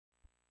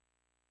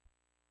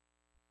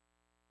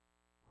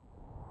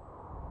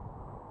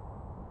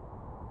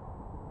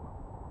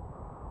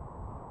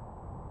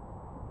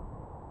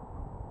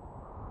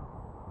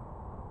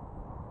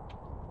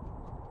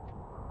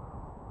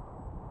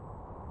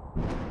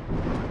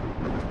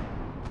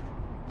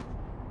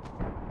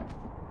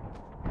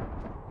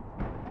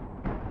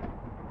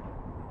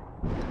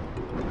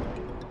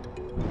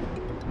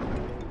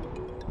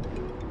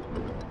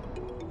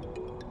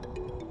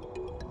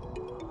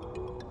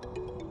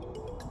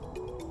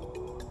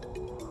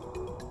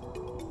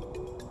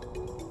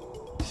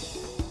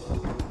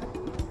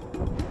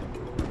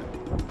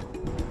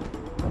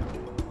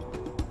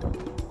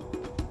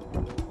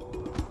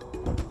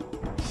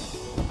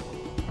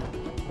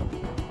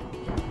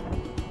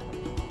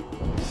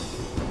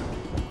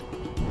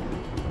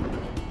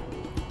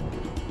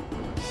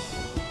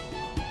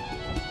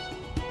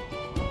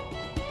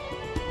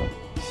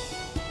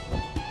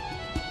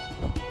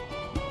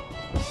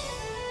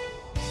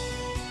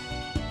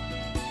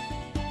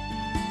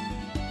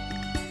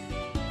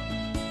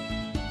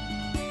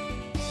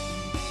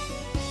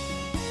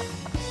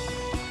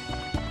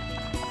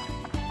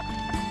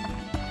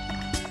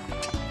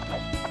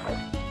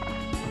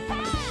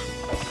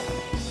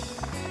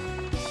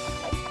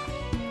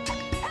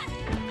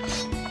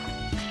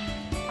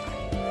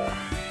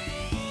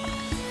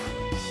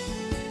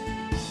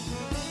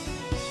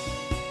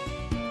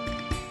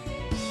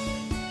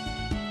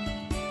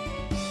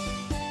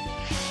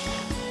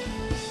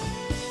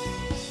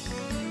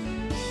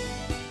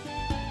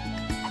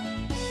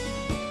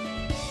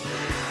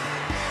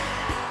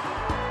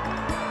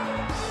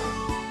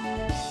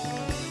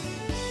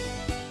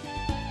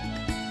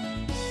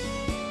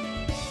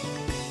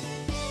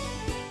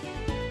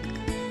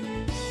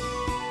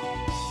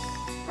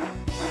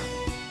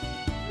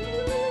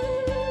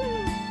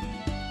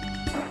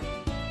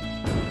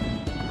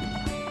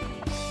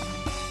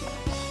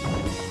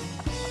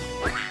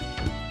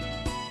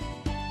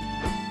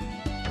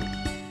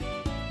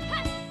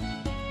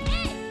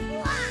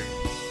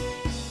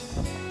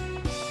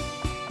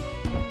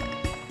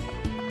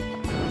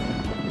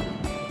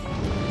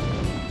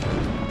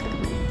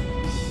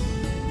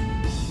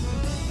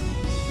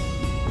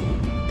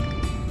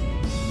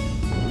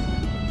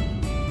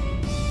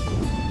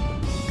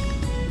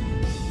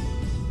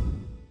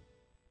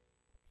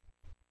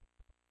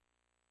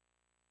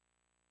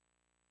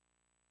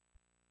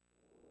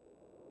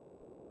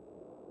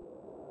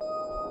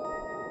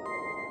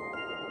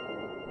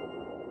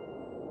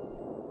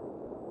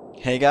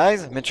Hey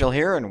guys, Mitchell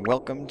here, and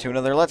welcome to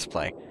another Let's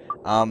Play.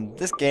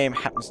 This game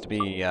happens to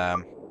be,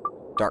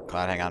 Dark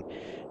Cloud, hang on.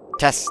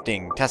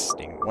 Testing.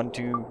 1,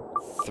 2,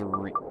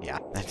 3. Yeah,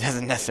 that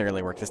doesn't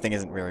necessarily work. This thing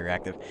isn't very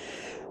reactive.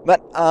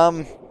 But,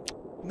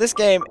 this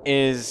game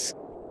is,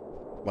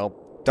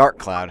 well, Dark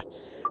Cloud.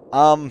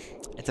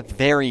 It's a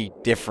very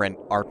different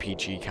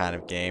RPG kind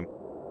of game.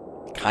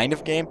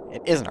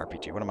 It is an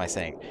RPG, what am I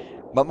saying?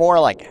 But more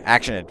like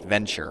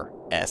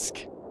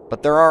action-adventure-esque.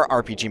 But there are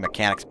RPG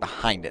mechanics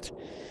behind it.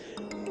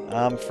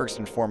 First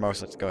and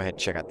foremost, let's go ahead and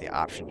check out the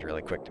options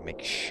really quick to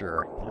make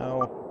sure.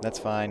 No, that's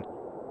fine.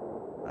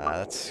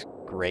 That's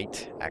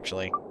great,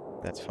 actually.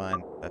 That's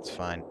fine.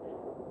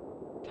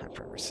 Time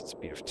frame reset,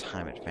 speed of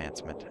time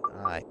advancement.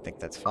 I think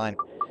that's fine.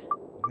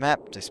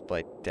 Map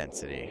display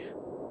density.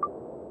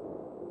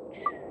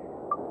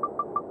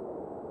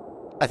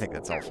 I think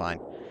that's all fine.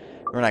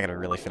 We're not going to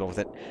really fiddle with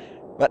it.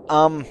 But,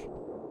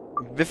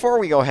 before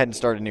we go ahead and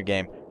start a new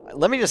game,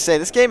 let me just say,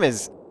 this game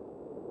is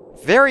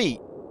very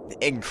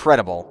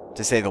incredible,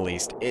 to say the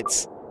least.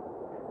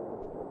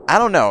 I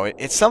don't know,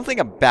 it's something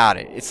about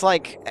it. It's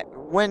like,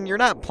 when you're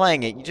not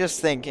playing it, you just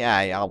think,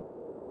 yeah,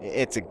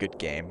 it's a good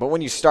game. But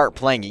when you start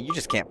playing it, you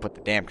just can't put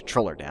the damn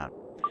controller down.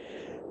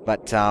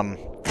 But,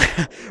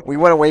 we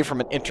went away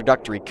from an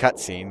introductory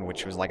cutscene,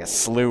 which was like a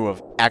slew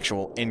of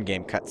actual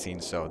in-game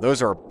cutscenes, so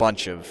those are a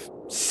bunch of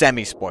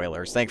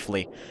semi-spoilers.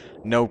 Thankfully,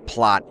 no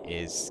plot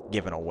is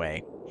given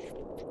away.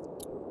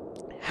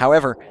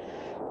 However,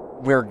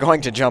 we're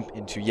going to jump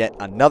into yet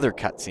another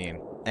cutscene,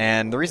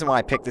 and the reason why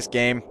I picked this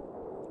game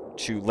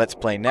to Let's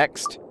Play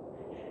next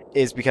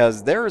is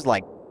because there is,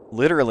 like,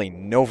 literally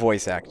no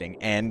voice acting,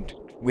 and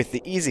with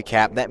the easy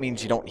cap, that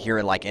means you don't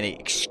hear, like, any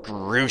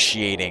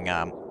excruciating,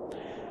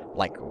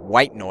 like,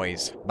 white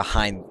noise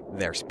behind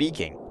their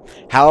speaking.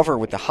 However,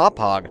 with the Hop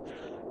Hog,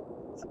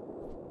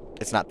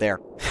 it's not there.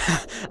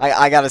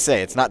 I gotta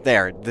say, it's not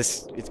there.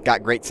 It's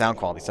got great sound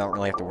quality, so I don't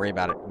really have to worry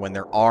about it when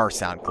there are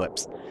sound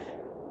clips.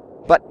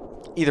 But,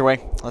 either way,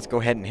 let's go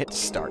ahead and hit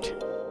start.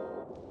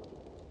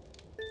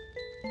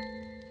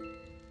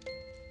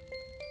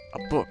 A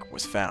book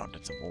was found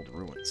in some old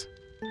ruins.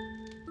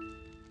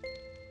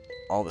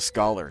 All the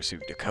scholars who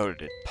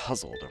decoded it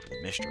puzzled over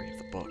the mystery of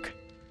the book.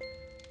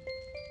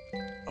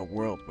 A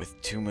world with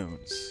 2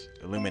 moons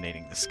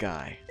illuminating the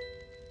sky.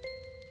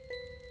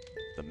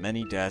 The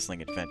many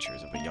dazzling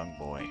adventures of a young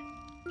boy.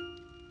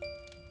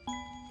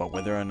 But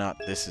whether or not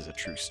this is a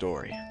true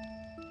story,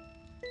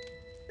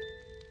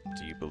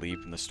 do you believe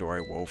in the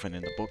story woven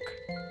in the book?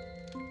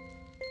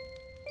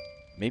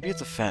 Maybe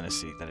it's a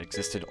fantasy that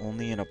existed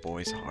only in a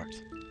boy's heart.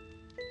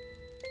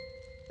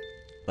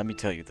 Let me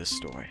tell you this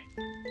story.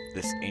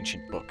 This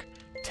ancient book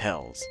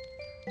tells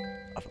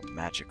of a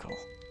magical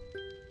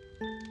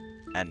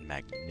and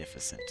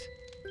magnificent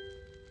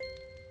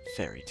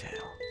fairy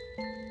tale.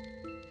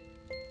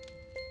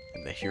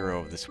 And the hero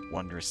of this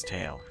wondrous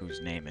tale, whose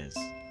name is...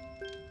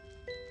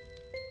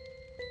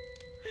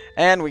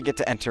 And we get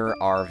to enter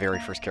our very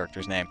first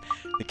character's name.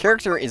 The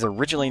character is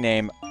originally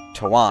named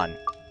Tawan,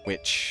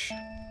 which...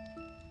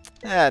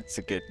 that's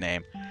a good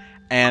name.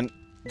 And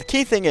the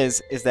key thing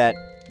is that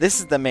this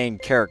is the main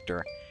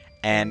character,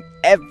 and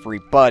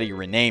everybody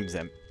renames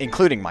him,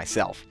 including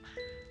myself.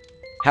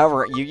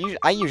 However,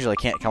 I usually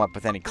can't come up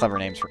with any clever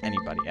names for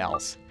anybody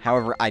else.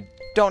 However, I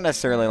don't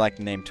necessarily like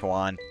the name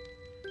Tawan.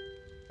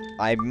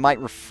 I might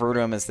refer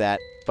to him as that,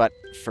 but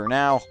for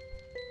now,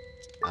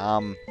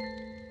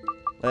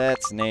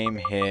 let's name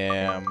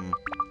him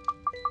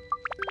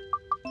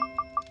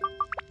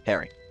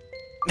Harry.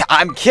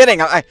 I'm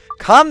kidding!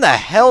 Calm the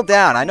hell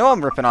down! I know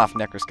I'm ripping off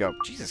Necroscope.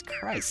 Jesus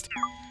Christ.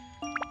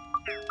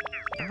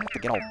 I don't have to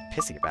get all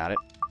pissy about it.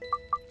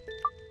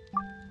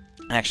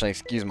 Actually,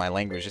 excuse my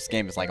language. This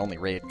game is like only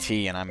rated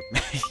T, and I'm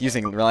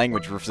using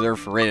language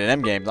reserved for rated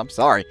M games. I'm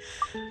sorry.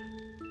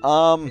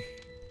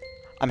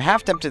 I'm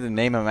half tempted to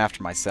name him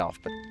after myself,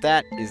 but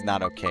that is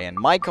not okay. And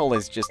Michael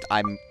is just,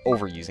 I'm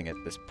overusing it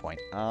at this point.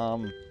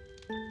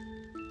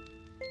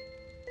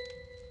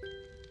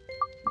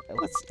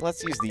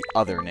 Let's use the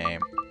other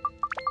name.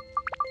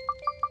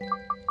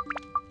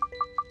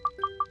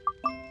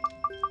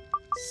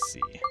 Let's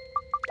see.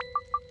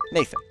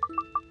 Nathan.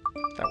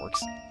 That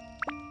works.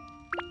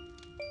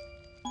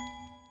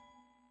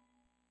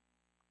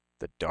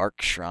 The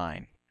Dark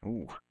Shrine.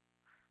 Ooh.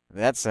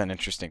 That's an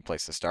interesting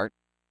place to start.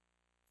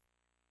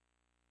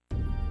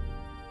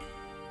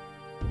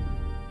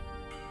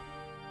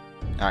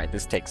 Alright,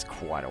 this takes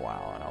quite a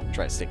while, and I'll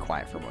try to stay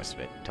quiet for most of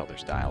it until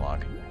there's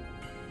dialogue.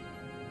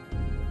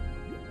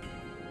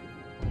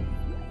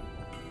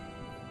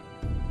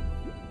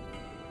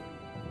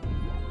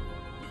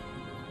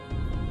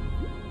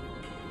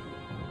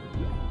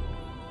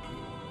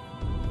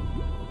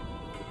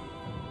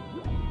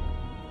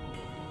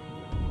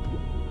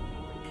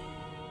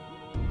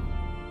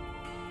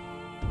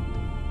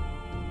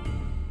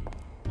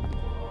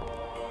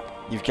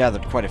 You've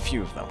gathered quite a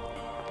few of them.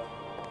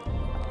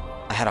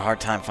 I had a hard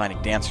time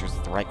finding dancers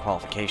with the right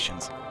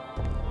qualifications.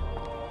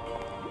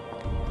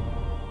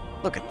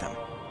 Look at them.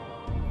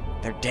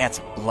 Their dance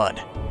of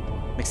blood.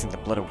 Mixing the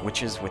blood of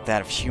witches with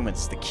that of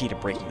humans is the key to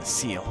breaking the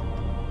seal.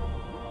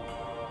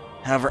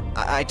 However,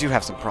 I do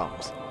have some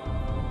problems.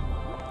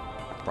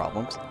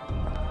 Problems?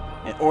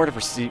 In order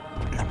to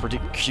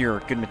procure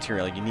good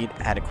material, you need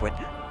adequate...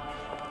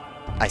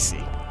 I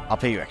see. I'll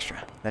pay you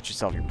extra. That should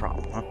solve your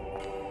problem, huh?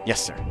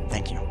 Yes, sir.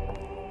 Thank you.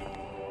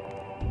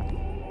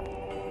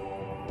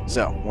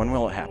 So, when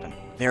will it happen?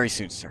 Very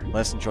soon, sir.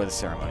 Let us enjoy the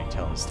ceremony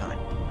until it's time.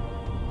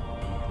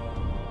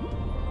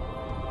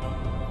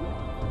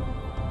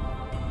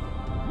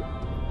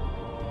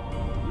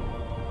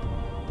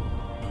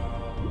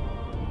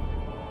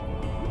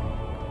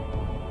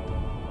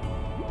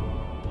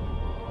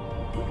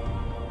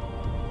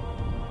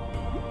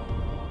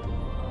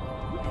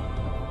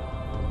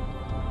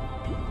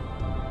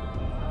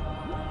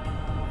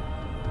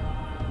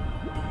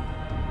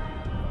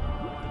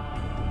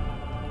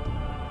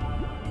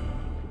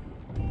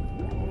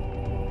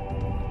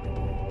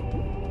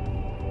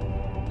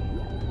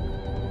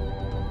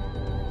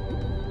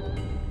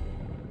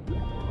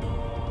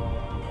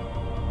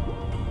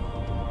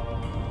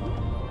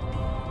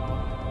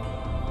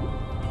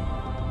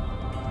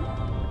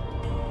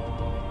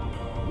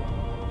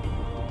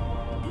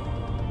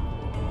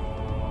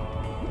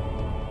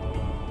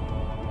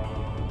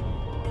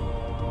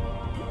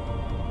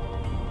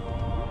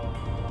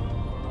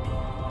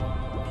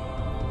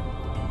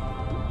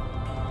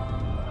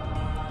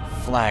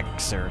 Flag,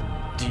 sir.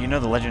 Do you know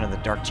the legend of the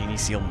Dark Genie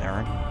sealed in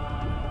urn?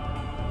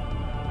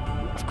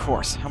 Of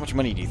course. How much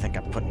money do you think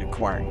I've put into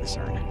acquiring this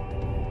urn?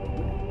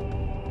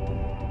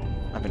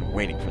 I've been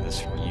waiting for this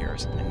for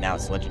years, and now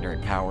its legendary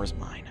power is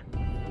mine.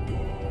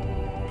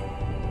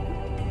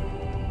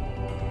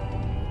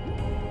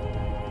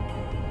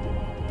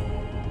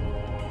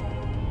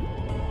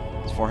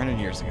 It's 400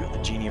 years ago,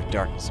 the Genie of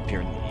Darkness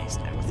appeared in the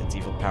East, and with its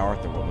evil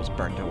power, the world was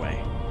burned away.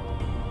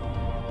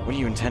 What do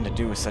you intend to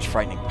do with such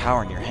frightening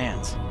power in your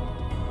hands?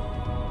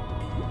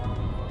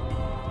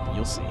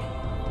 You'll see.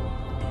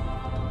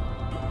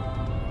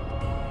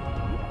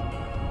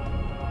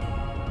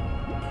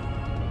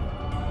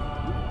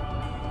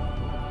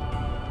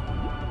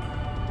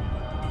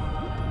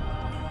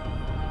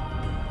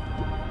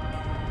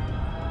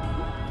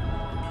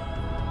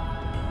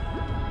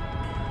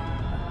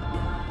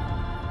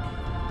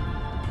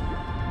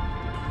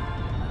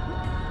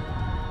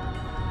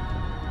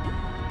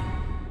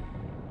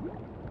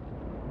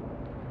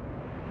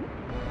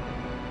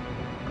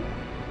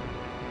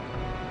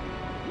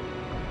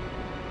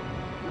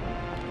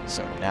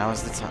 So now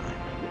is the time.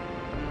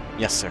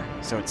 Yes, sir.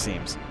 So it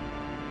seems.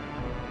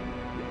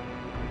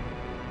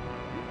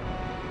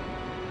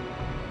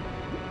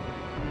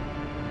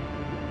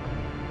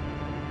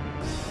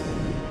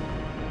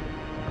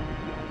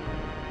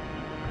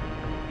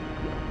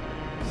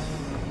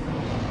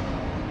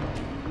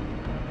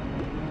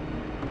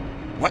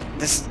 What?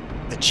 This...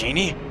 the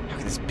genie? How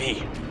could this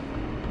be?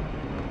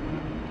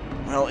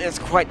 Well, it's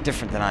quite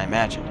different than I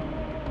imagined.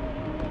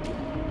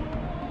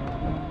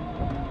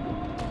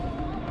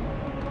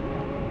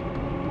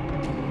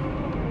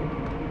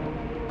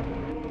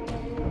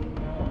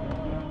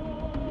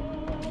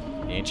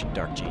 The ancient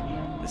Dark Genie.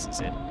 This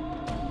is it.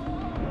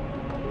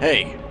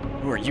 Hey,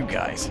 who are you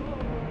guys?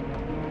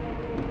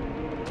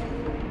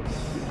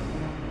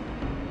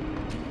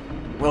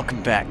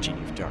 Welcome back,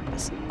 Genie of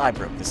Darkness. I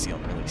broke the seal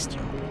and released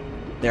you.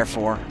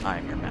 Therefore, I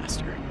am your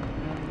master.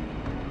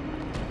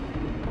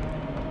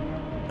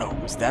 Oh,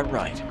 is that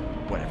right?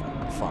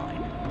 Whatever, fine.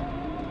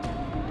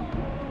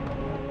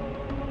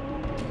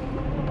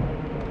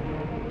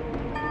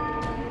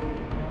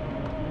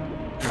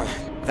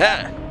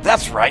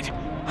 That's right!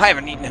 I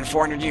haven't eaten in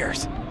 400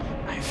 years.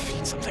 I have to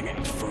eat something. I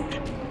need food.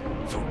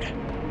 Food.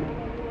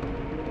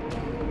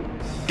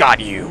 Got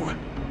you!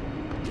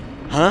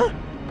 Huh?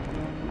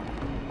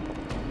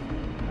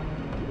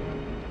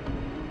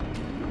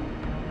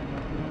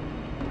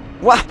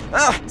 What?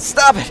 Ah,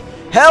 stop it!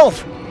 Help!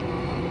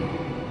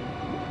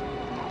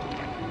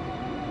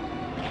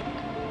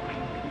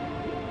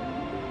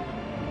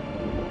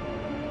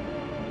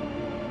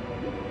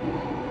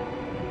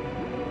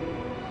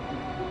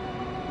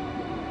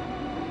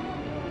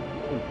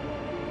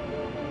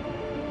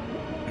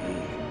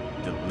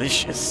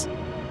 Delicious.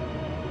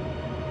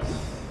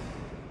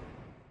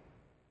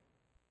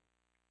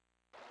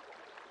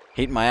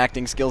 Hate my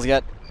acting skills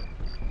yet?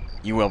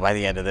 You will by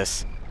the end of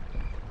this.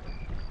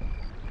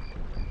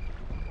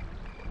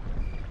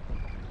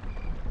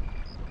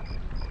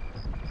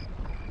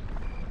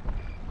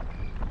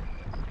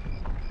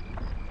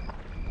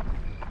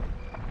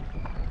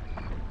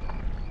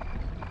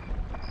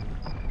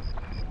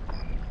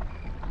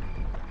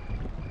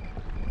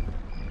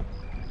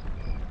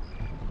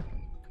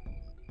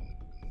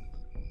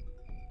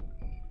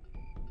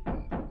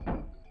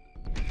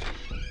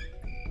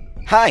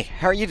 Hi,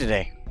 how are you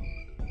today?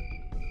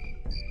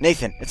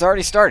 Nathan, it's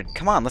already started.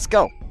 Come on, let's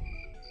go.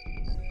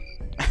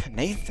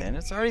 Nathan,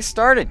 it's already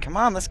started. Come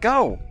on, let's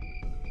go.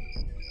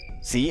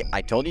 See,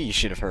 I told you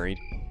should have hurried.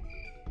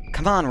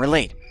 Come on, we're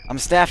late. I'm a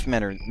staff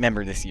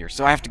member this year,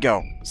 so I have to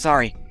go.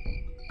 Sorry.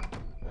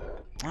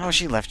 Oh,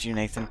 she left you,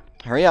 Nathan.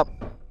 Hurry up.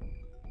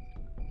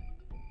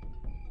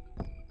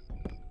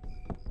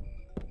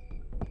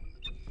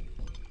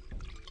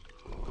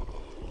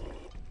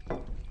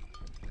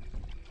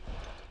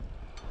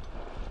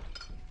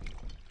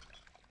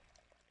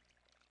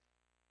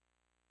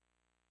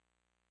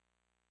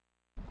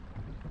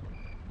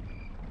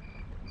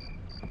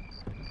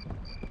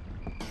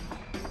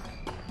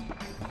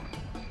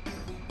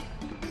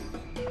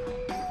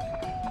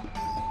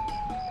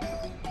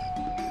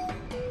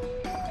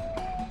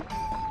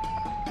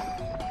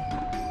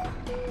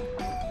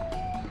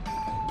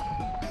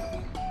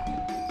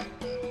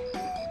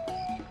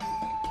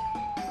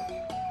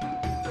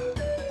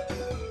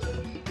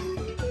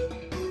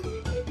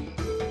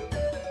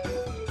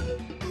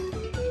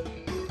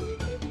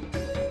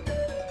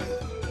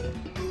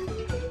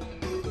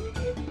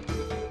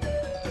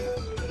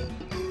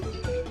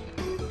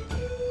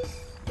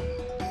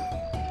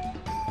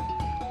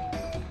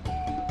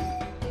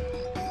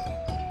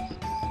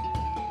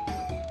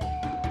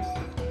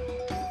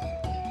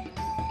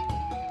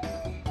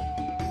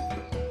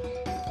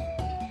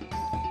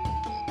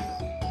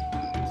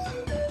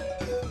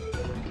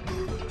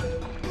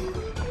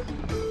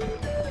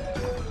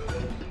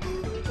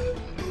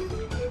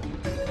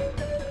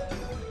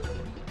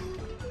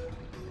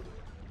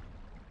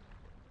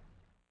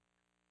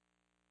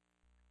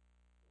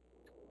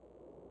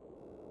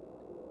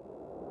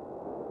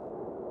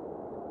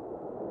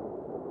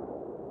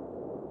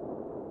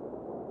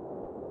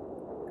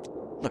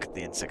 Look at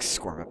the insects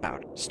squirm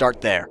about. Start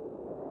there.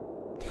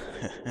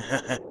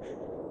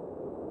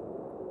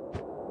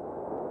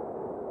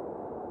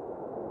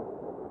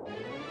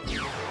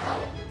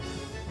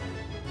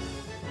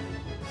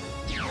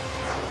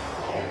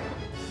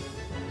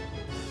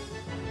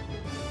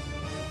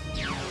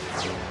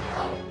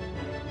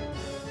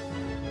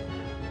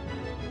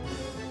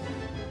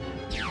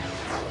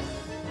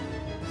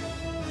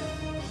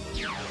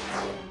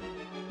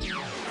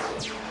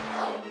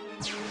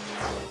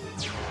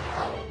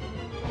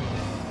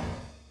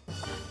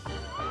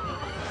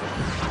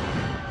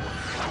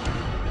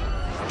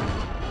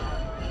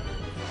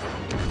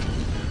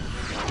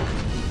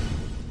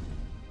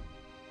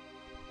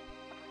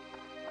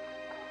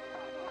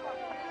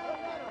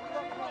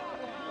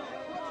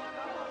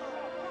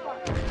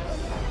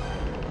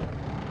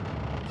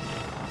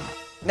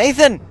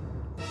 Nathan!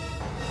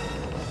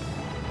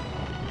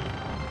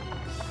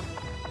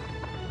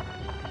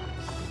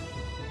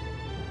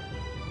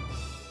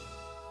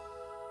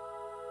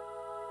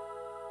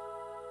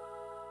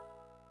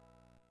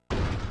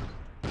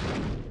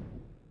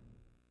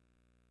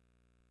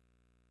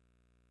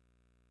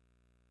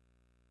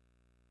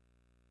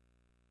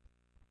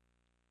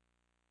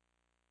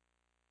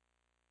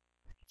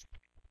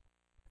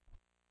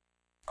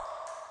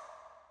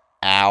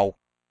 Ow.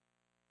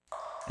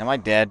 Am I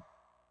dead?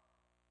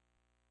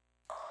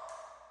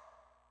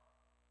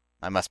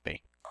 I must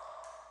be.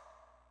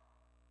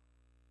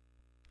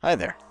 Hi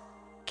there.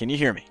 Can you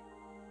hear me?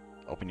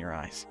 Open your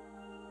eyes.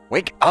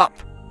 Wake up!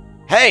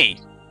 Hey!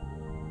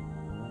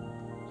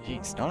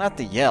 Jeez, don't have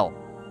to yell.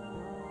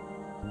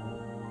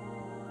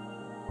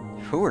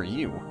 Who are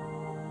you?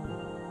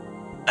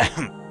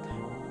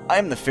 I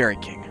am the Fairy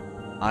King.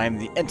 I am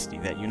the entity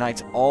that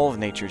unites all of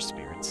nature's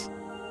spirits.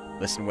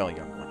 Listen well,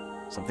 young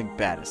one. Something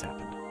bad has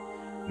happened.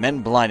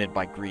 Men blinded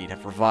by greed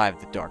have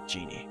revived the Dark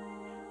Genie.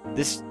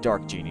 This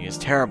Dark Genie is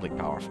terribly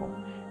powerful.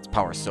 Its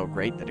power is so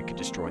great that it could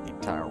destroy the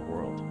entire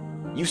world.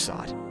 You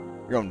saw it.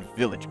 Your own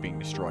village being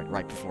destroyed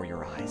right before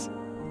your eyes.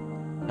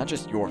 Not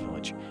just your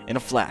village. In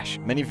a flash,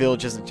 many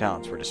villages and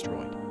towns were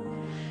destroyed.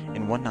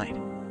 In one night,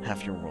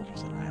 half your world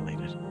was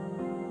annihilated.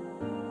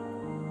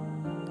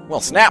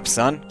 Well, snap,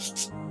 son!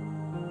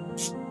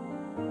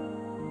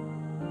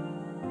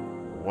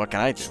 What can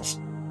I do?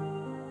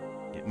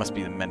 It must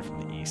be the men from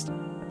the east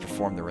that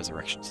performed the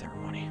resurrection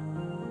ceremony.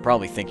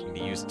 Probably thinking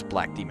to use its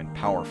black demon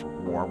power for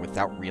war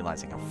without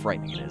realizing how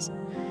frightening it is.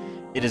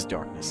 It is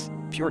darkness,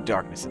 pure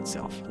darkness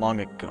itself. Long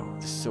ago,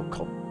 the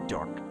so-called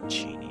Dark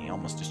Genie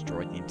almost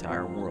destroyed the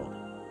entire world.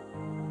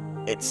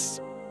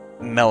 Its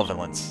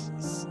malevolence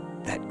is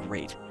that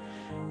great.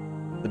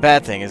 The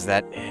bad thing is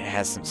that it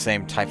has the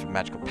same type of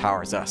magical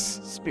power as us,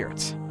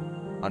 spirits.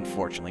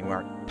 Unfortunately, we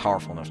aren't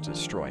powerful enough to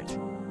destroy it.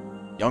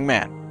 Young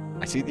man,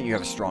 I see that you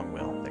have a strong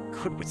will that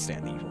could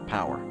withstand the evil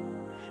power,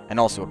 and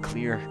also a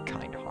clear,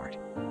 kind heart.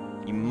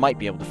 You might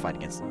be able to fight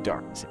against the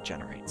darkness it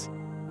generates.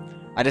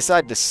 I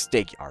decided to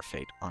stake our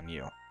fate on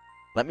you.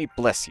 Let me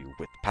bless you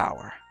with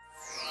power.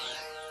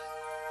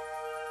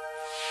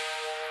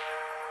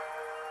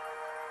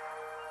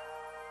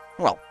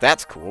 Well,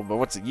 that's cool, but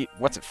what's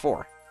it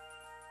for?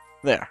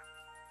 There.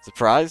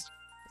 Surprised?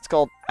 It's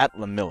called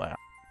Atlamilia.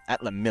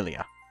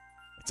 Atlamilia.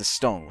 It's a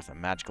stone with a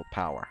magical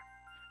power.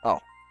 Oh,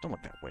 don't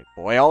look that way,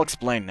 boy. I'll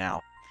explain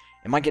now.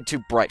 It might get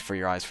too bright for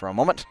your eyes for a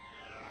moment.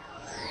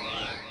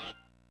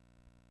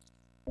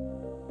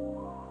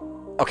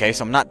 Okay,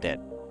 so I'm not dead.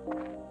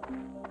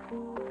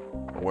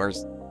 But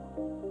where's...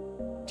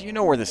 Do you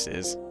know where this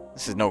is?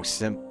 This is no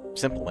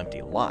simple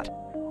empty lot.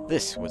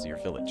 This was your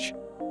village.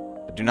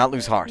 But do not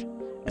lose heart.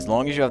 As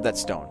long as you have that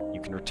stone,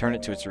 you can return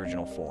it to its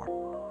original form.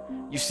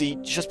 You see,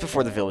 just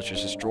before the village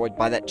was destroyed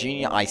by that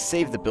genie, I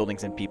saved the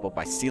buildings and people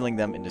by sealing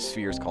them into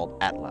spheres called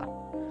Atla.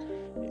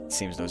 It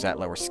seems those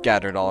Atla were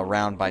scattered all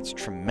around by its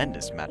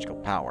tremendous magical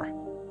power.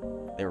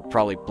 They were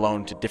probably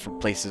blown to different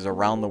places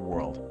around the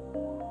world.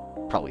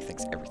 Probably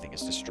thinks everything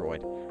is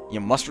destroyed.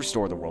 You must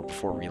restore the world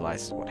before it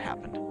realizes what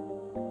happened.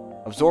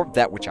 Absorb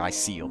that which I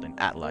sealed in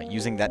Atla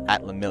using that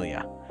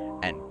Atlamilia,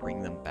 and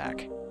bring them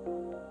back.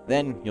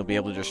 Then you'll be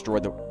able to restore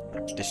the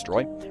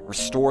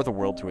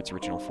world to its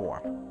original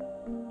form.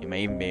 You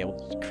may even be able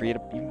to create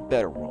an even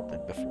better world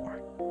than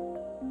before.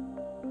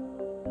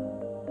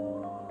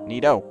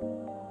 Neato.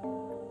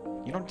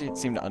 You don't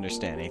seem to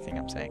understand anything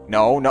I'm saying.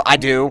 No, I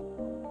do!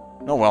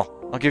 Oh well,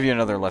 I'll give you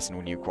another lesson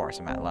when you acquire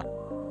some Atla.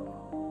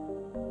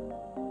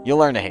 You'll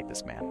learn to hate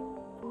this man.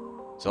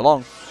 So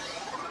long.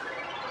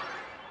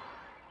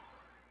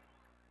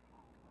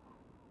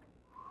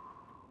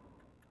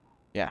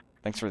 Yeah,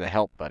 thanks for the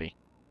help, buddy.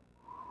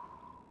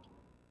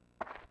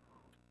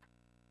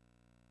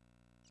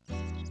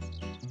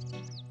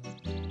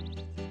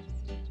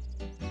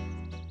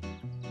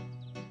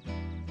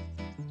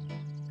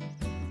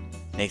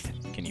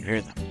 Nathan, can you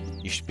hear them?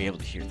 You should be able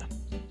to hear them.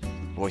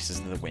 Voices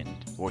of the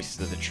wind, voices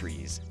of the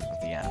trees,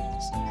 of the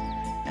animals,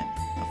 and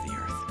of the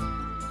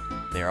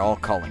earth. They are all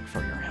calling for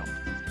your help.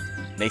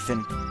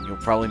 Nathan, you'll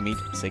probably meet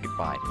and say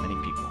goodbye to many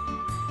people.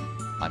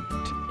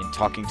 In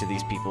talking to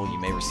these people, you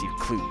may receive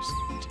clues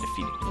to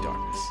defeating the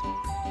darkness.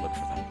 Look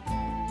for them.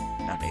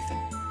 Now, Nathan,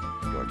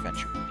 your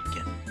adventure will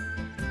begin.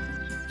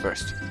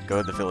 First,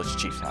 go to the village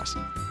chief's house.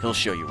 He'll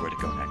show you where to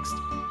go next.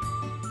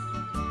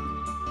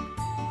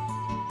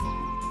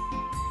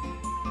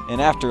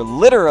 And after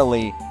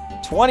literally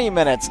 20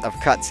 minutes of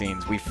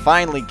cutscenes, we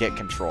finally get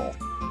control.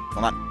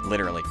 Well, not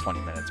literally 20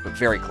 minutes, but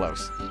very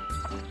close.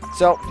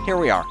 So, here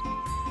we are.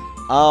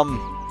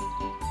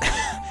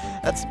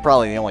 That's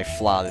probably the only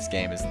flaw of this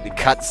game, is the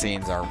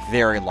cutscenes are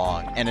very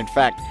long. And in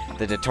fact,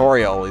 the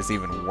tutorial is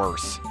even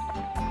worse.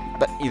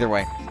 But either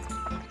way,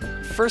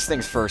 first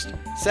things first,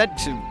 said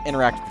to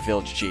interact with the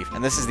village chief,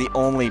 and this is the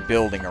only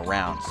building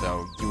around,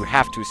 so you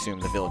have to assume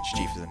the village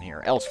chief is in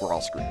here, else we're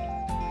all screwed.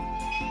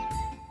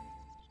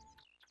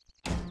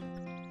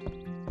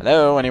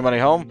 Hello, anybody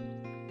home?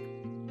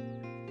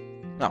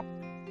 No.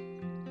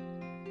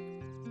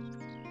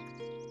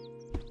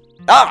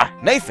 Ah!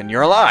 Nathan,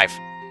 you're alive!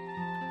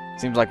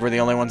 Seems like we're the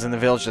only ones in the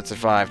village that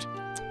survived.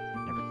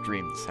 Never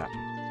dreamed this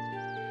happened.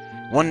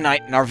 One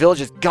night, and our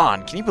village is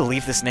gone. Can you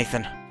believe this,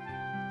 Nathan?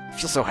 I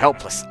feel so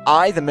helpless.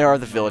 I, the mayor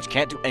of the village,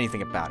 can't do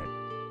anything about it.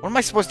 What am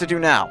I supposed to do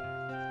now?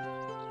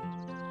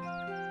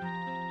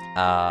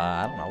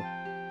 I don't know.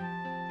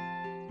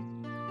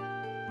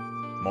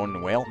 Moan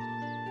and wail?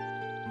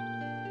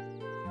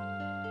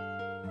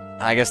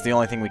 I guess the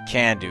only thing we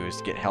can do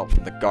is get help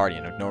from the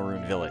guardian of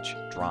Norune Village,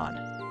 Dron.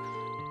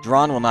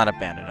 Dron will not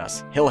abandon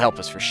us. He'll help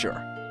us for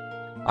sure.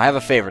 I have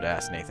a favor to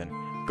ask, Nathan.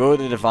 Go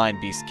to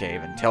Divine Beast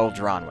Cave and tell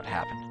Dron what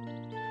happened.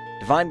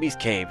 Divine Beast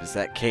Cave is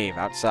that cave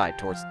outside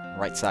towards the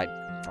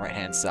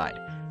right-hand side.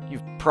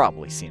 You've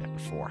probably seen it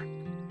before.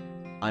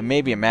 I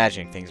may be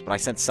imagining things, but I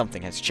sense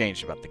something has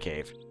changed about the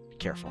cave. Be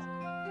careful.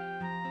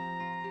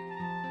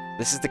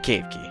 This is the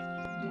cave key.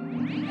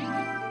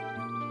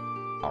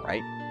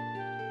 Alright.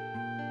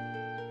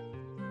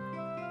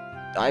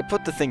 I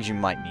put the things you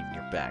might need in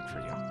your bag for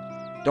you.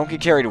 Don't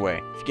get carried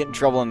away. If you get in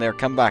trouble in there,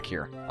 come back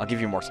here. I'll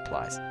give you more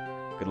supplies.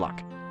 Good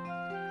luck.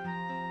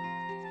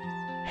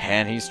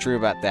 And he's true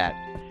about that.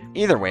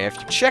 Either way, if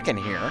you check in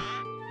here,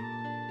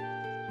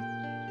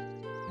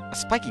 a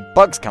spiky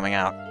bug's coming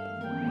out.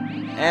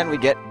 And we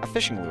get a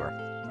fishing lure.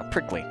 A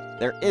prickly.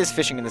 There is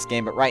fishing in this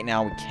game, but right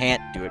now we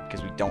can't do it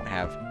because we don't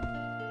have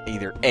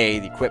either A,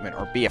 the equipment,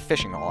 or B, a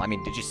fishing hole. I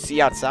mean, did you see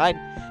outside?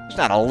 There's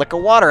not a lick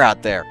of water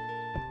out there.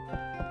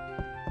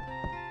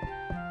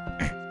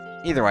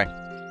 Either way.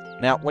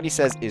 Now, what he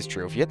says is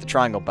true. If you hit the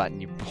triangle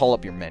button, you pull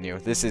up your menu.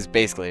 This is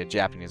basically a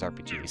Japanese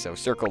RPG, so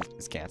circle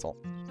is cancel.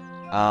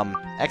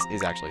 X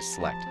is actually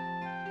select.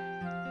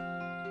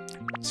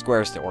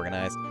 Square is to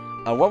organize.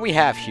 What we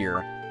have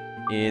here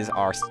is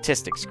our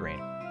statistics screen.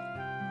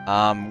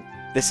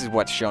 This is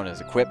what's shown as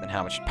equipment,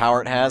 how much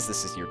power it has.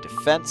 This is your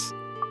defense.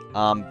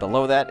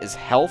 Below that is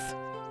health.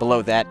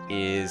 Below that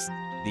is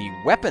the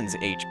weapon's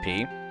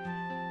HP,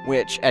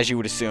 which, as you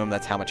would assume,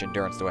 that's how much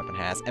endurance the weapon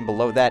has. And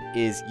below that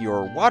is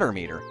your water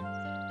meter,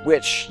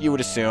 which you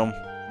would assume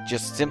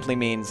just simply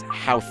means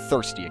how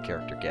thirsty a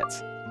character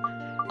gets.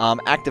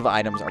 Active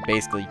items are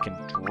basically, you can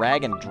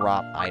drag and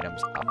drop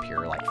items up here.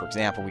 Like, for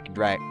example, we can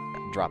drag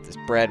and drop this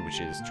bread, which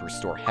is to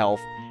restore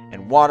health,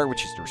 and water,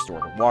 which is to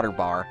restore the water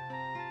bar.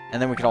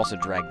 And then we can also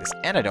drag this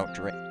antidote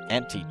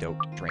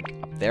drink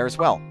up there as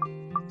well.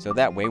 So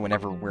that way,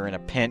 whenever we're in a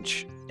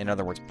pinch, in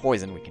other words,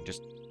 poison, we can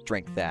just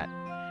drink that.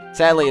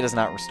 Sadly, it does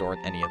not restore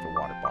any of the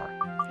water bar.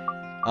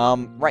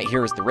 Right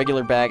here is the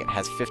regular bag. It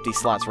has 50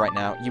 slots right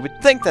now. You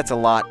would think that's a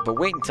lot, but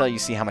wait until you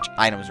see how much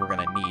items we're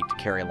going to need to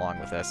carry along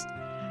with us.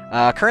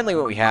 Currently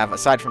what we have,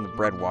 aside from the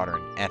bread, water,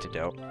 and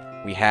antidote,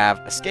 we have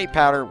escape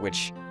powder,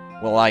 which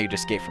will allow you to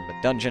escape from the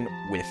dungeon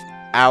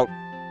without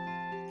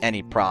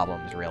any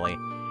problems, really.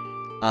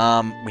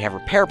 We have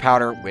repair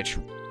powder, which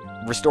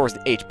restores the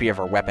HP of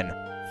our weapon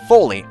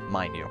fully,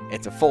 mind you.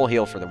 It's a full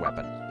heal for the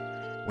weapon.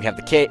 We have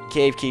the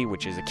cave key,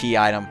 which is a key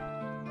item.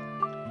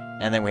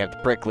 And then we have the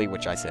prickly,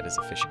 which I said is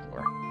a fishing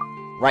lure.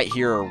 Right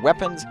here are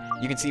weapons.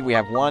 You can see we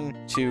have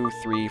 1, 2,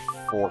 3,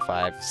 4,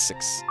 5,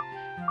 6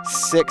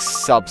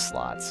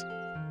 sub-slots.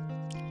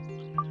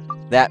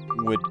 That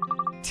would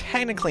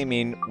technically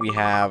mean we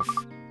have...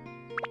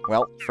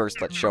 Well,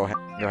 first let's go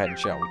ahead and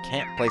show. We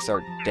can't place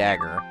our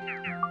dagger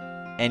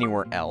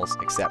anywhere else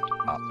except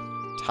up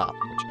top,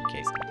 which in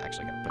case I'm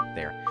actually going to put it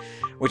there.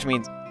 Which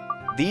means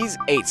these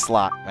 8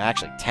 slots,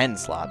 actually 10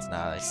 slots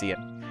now that I see it,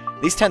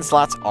 these 10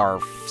 slots are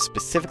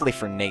specifically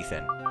for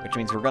Nathan, which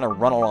means we're going to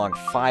run along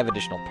 5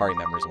 additional party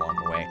members along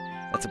the way.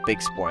 That's a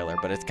big spoiler,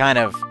 but it's kind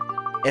of...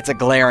 It's a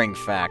glaring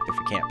fact if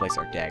we can't place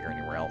our dagger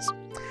anywhere else.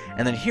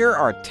 And then here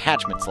are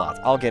attachment slots.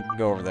 I'll go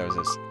over those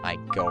as I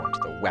go into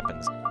the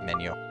weapons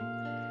menu.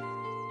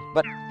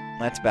 But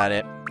that's about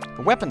it.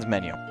 The weapons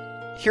menu.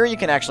 Here you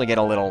can actually get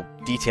a little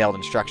detailed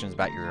instructions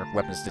about your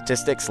weapon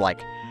statistics, like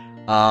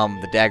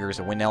the dagger is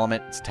a wind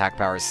element, its attack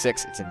power is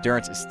 6, its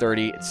endurance is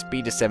 30, its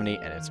speed is 70,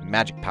 and its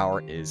magic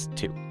power is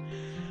 2.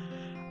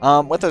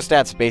 What those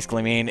stats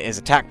basically mean is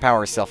attack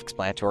power is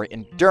self-explanatory.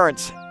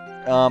 Endurance,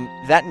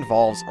 that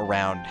involves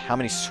around how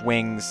many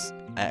swings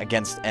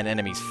against an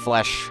enemy's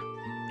flesh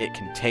it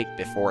can take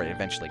before it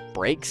eventually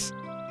breaks.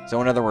 So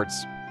in other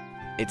words,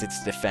 it's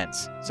its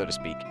defense, so to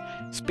speak.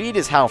 Speed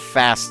is how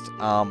fast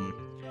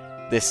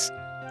this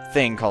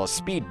thing called a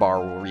speed bar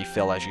will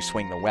refill as you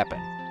swing the weapon.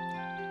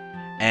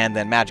 And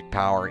then magic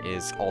power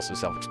is also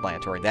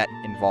self-explanatory. That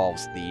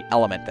involves the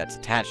element that's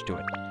attached to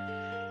it.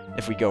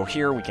 If we go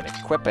here, we can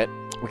equip it.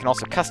 We can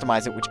also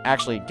customize it, which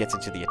actually gets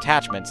into the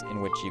attachments,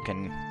 in which you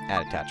can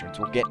add attachments.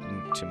 We'll get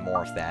into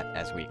more of that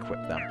as we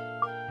equip them.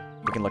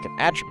 We can look at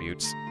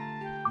attributes,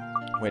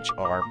 which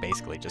are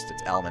basically just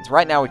its elements.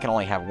 Right now we can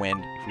only have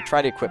wind. If we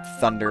try to equip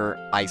thunder,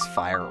 ice,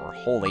 fire, or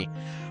holy,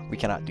 we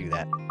cannot do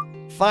that.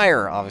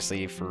 Fire,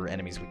 obviously, for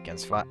enemies weak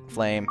against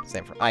flame.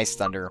 Same for ice,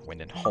 thunder,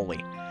 wind, and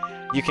holy.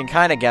 You can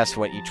kind of guess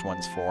what each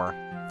one's for.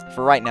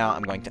 For right now,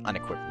 I'm going to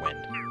unequip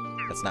wind.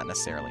 That's not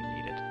necessarily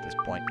needed at this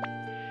point.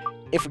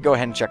 If we go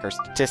ahead and check our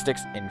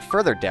statistics in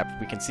further depth,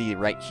 we can see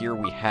right here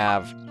we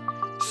have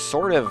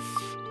sort of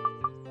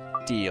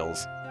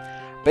deals.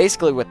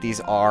 Basically what these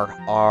are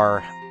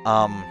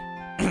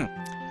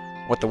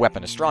what the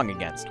weapon is strong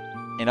against.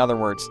 In other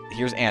words,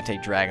 here's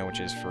anti-dragon, which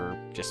is for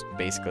just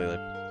basically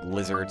the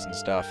lizards and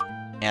stuff.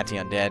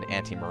 Anti-undead,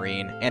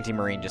 anti-marine.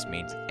 Anti-marine just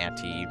means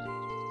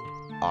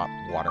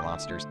anti-water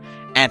monsters.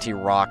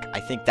 Anti-rock, I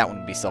think that one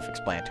would be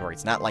self-explanatory.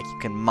 It's not like you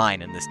can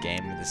mine in this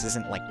game. This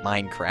isn't like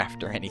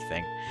Minecraft or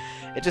anything.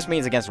 It just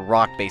means against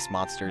rock-based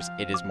monsters,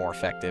 it is more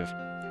effective.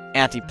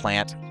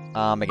 Anti-plant,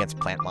 against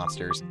plant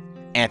monsters.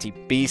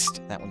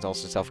 Anti-beast, that one's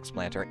also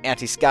self-explanatory.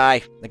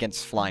 Anti-sky,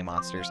 against flying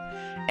monsters.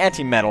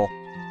 Anti-metal,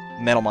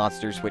 metal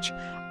monsters, which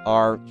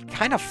are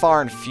kind of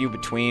far and few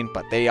between,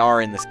 but they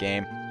are in this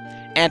game.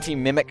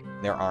 Anti-mimic,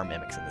 there are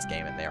mimics in this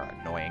game, and they are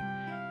annoying.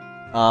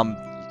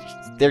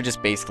 They're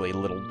just basically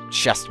little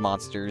chest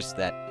monsters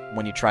that,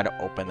 when you try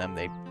to open them,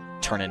 they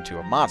turn into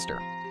a monster.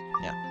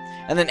 Yeah.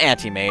 And then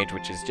anti-mage,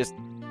 which is just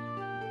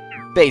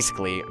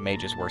basically a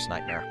mage's worst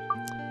nightmare.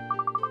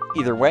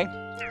 Either way,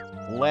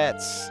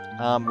 let's...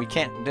 we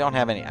don't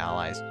have any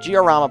allies.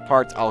 Georama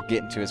parts I'll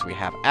get into as we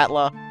have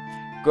Atla.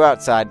 Go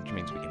outside, which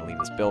means we can leave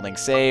this building.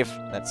 Save,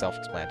 that's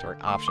self-explanatory.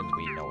 Options,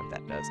 we know what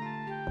that does.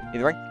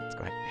 Either way, let's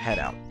go ahead and head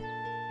out.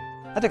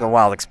 I took a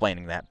while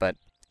explaining that, but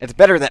it's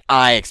better that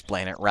I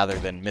explain it rather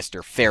than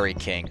Mr. Fairy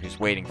King, who's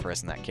waiting for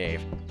us in that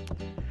cave.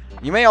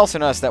 You may also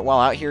notice that while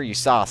out here you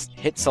saw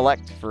hit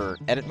select for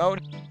edit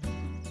mode.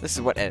 This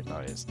is what edit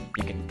mode is.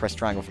 You can press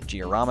triangle for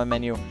Georama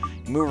menu,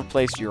 move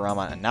replace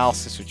Georama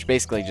analysis, which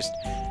basically just,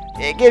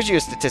 it gives you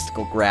a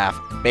statistical graph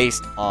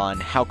based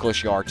on how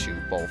close you are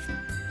to both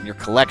your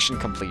collection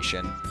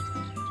completion,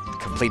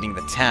 completing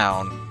the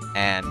town,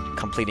 and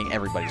completing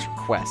everybody's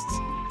requests.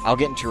 I'll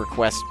get into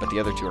requests, but the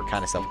other two are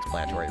kind of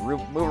self-explanatory.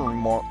 Move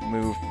and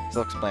move,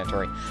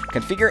 self-explanatory.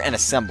 Configure and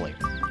assembly.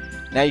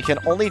 Now you can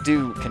only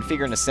do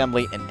configure and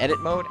assembly in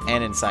edit mode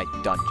and inside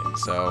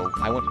dungeons, so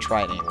I wouldn't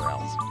try it anywhere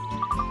else.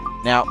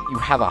 Now, you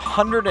have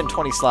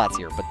 120 slots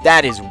here, but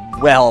that is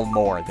well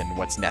more than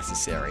what's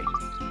necessary.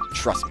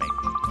 Trust me.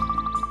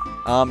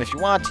 If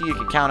you want to, you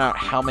can count out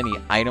how many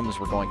items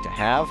we're going to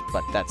have,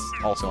 but that's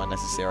also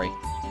unnecessary.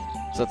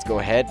 So let's go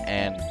ahead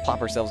and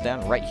plop ourselves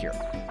down right here.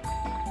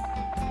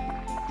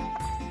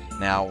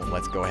 Now,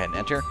 let's go ahead and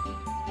enter.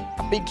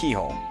 A big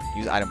keyhole.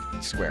 Use item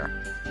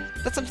square.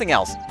 That's something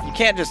else. You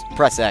can't just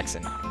press X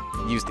and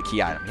use the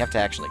key item. You have to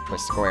actually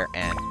press square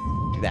and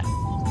do that.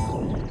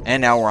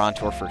 And now we're on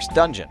to our first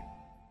dungeon.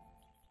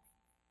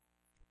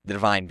 The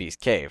Divine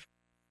Beast Cave.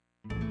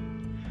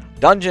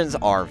 Dungeons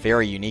are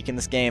very unique in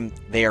this game.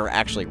 They are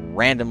actually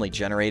randomly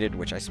generated,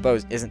 which I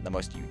suppose isn't the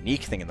most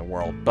unique thing in the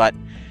world, but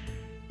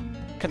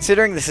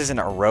considering this isn't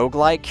a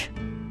roguelike,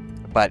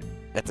 but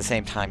at the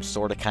same time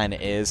sorta kinda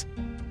is,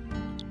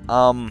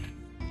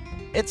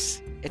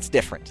 it's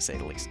different to say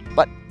the least.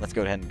 But let's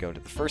go ahead and go to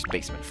the first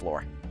basement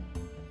floor.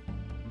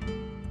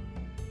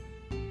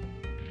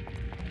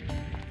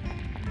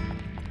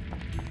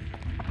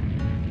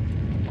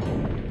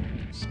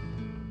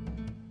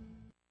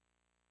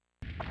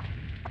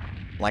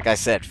 Like I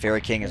said,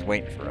 Fairy King is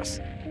waiting for us.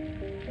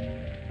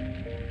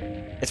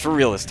 It's for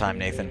real this time,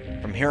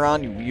 Nathan. From here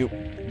on,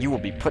 you will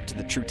be put to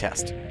the true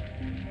test.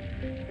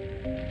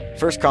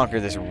 First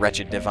conquer this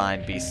wretched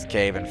Divine Beast's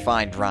cave and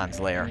find Dran's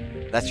lair.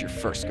 That's your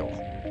first goal.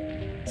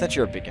 Since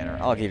you're a beginner,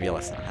 I'll give you a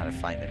lesson on how to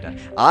find the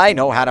dungeon. I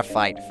know how to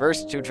fight.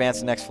 First, to advance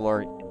to the next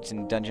floor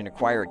in the dungeon,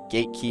 acquire a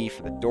gate key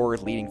for the door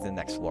leading to the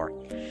next floor.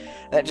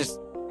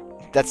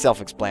 That's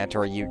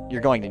self-explanatory.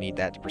 You're going to need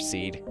that to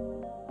proceed.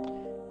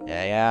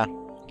 Yeah.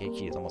 Gate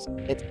key is almost...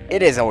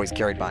 It is always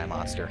carried by a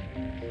monster.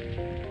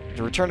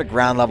 To return to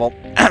ground level,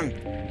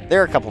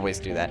 there are a couple ways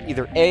to do that.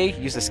 Either A,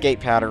 use escape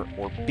powder,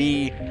 or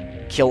B,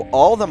 kill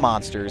all the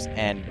monsters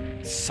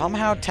and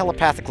somehow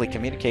telepathically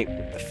communicate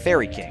with the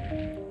Fairy King.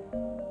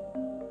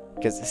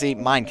 Because, see,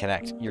 Mind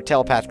Connect. You're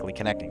telepathically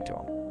connecting to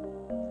him.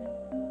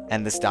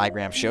 And this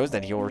diagram shows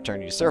that he will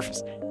return you to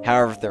surface.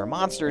 However, if there are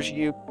monsters,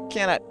 you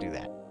cannot do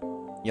that.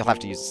 You'll have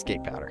to use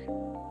escape powder.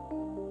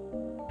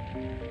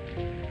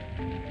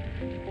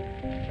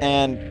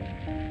 And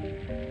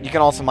you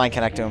can also mind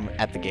connect them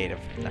at the gate of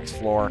the next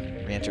floor.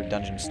 Re-enter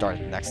dungeon, start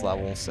at the next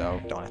level,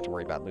 so don't have to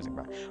worry about losing.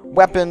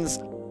 Weapons.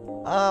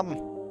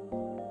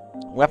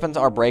 Weapons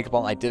are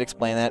breakable. I did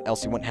explain that,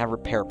 else you wouldn't have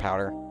repair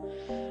powder.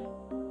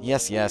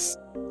 Yes, yes.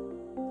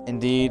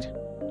 Indeed.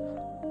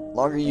 The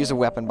longer you use a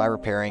weapon by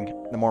repairing,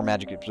 the more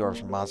magic it absorbs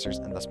from monsters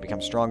and thus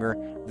becomes stronger.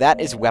 That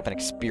is weapon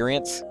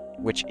experience,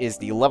 which is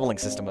the leveling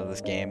system of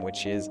this game,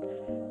 which is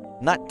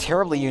not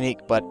terribly unique,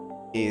 but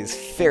is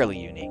fairly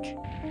unique.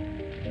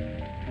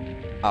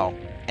 Oh,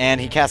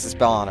 and he casts a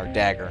spell on our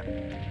dagger,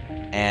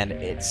 and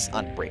it's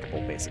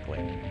unbreakable, basically.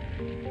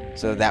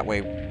 So that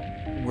way,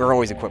 we're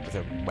always equipped with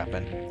a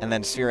weapon. And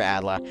then Sphere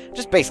Adla,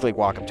 just basically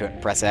walk up to it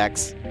and press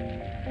X.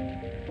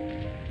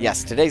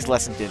 Yes, today's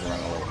lesson did run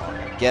a little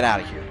longer. Get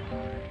out of here.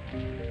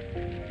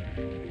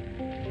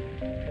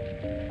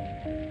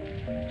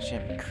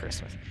 Jim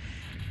Christmas.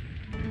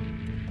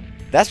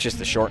 That's just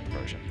the short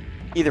version.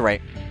 Either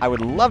way, I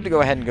would love to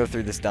go ahead and go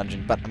through this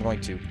dungeon, but I'm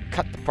going to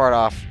cut the part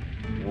off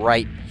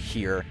right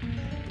here,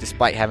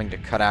 despite having to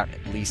cut out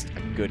at least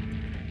a good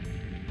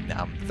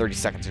 30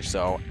 seconds or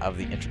so of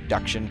the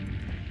introduction,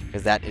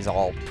 because that is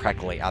all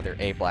practically either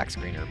A, black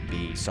screen, or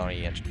B,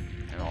 Sony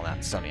and all that,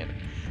 Sony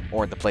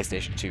or the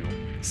PlayStation 2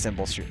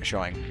 symbol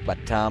showing. But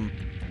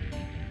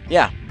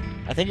yeah,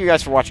 I thank you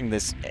guys for watching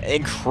this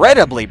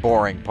incredibly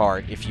boring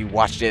part, if you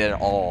watched it at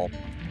all.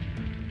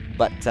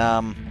 But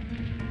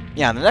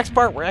yeah, in the next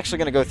part, we're actually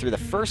going to go through the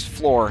first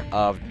floor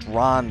of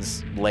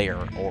Dron's lair,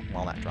 or,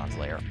 well, not Dron's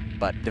lair,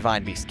 but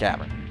Divine Beast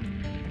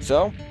Cavern.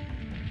 So,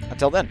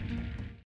 until then.